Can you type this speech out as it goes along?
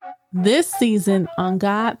this season on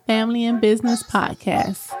God, Family, and Business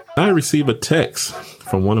Podcast. I received a text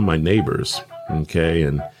from one of my neighbors, okay?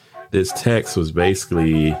 And this text was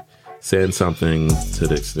basically saying something to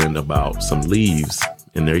the extent about some leaves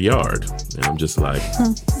in their yard. And I'm just like,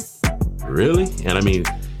 really? And I mean,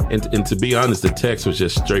 and to be honest, the text was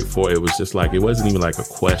just straightforward. It was just like, it wasn't even like a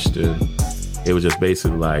question. It was just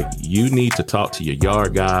basically like, you need to talk to your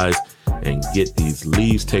yard guys and get these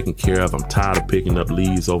leaves taken care of. I'm tired of picking up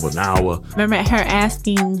leaves over an hour. Remember her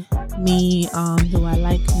asking me, do I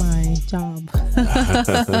like my job?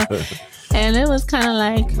 And it was kind of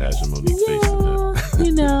like, imagine Monique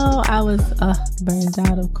facing that. I was burned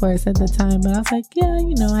out, of course, at the time. But I was like,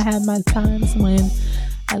 I had my times when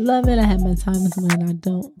I love it. I had my times when I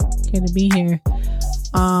don't care to be here.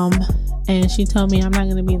 And she told me I'm not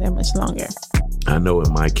going to be there much longer. I know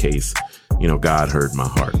in my case, God heard my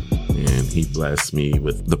heart and he blessed me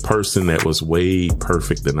with the person that was way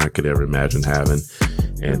perfect than I could ever imagine having.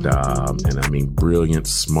 And I mean, brilliant,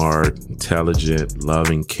 smart, intelligent,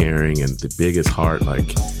 loving, caring, and the biggest heart.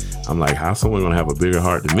 Like, I'm like, how's someone going to have a bigger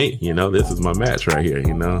heart than me? This is my match right here,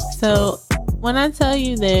 So when I tell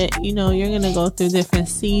you that, you're going to go through different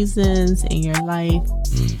seasons in your life,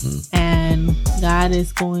 and God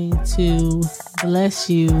is going to bless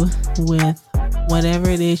you with whatever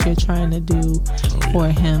it is you're trying to do for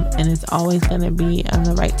him. And it's always going to be on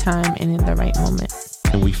the right time and in the right moment.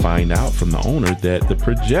 And we find out from the owner that the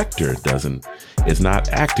projector is not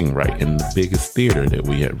acting right in the biggest theater that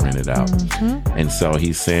we had rented out. And so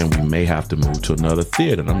he's saying we may have to move to another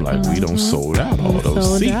theater. And I'm like, we don't sold out all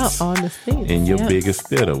those seats in your biggest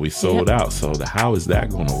theater. We sold out. So how is that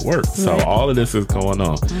going to work? So all of this is going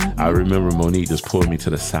on. I remember Monique just pulled me to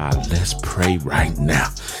the side. Let's pray right now.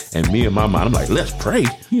 And me in my mind, I'm like, let's pray.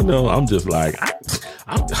 I'm just like,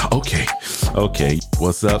 okay.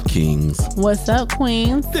 What's up, kings? What's up,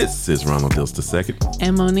 queens? This is Ronald Dilts II.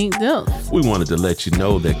 And Monique Dilts. We wanted to let you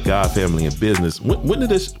know that God, Family, and Business,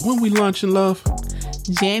 when we launch in love?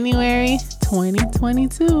 January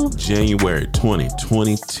 2022. January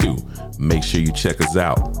 2022. Make sure you check us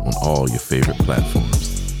out on all your favorite platforms.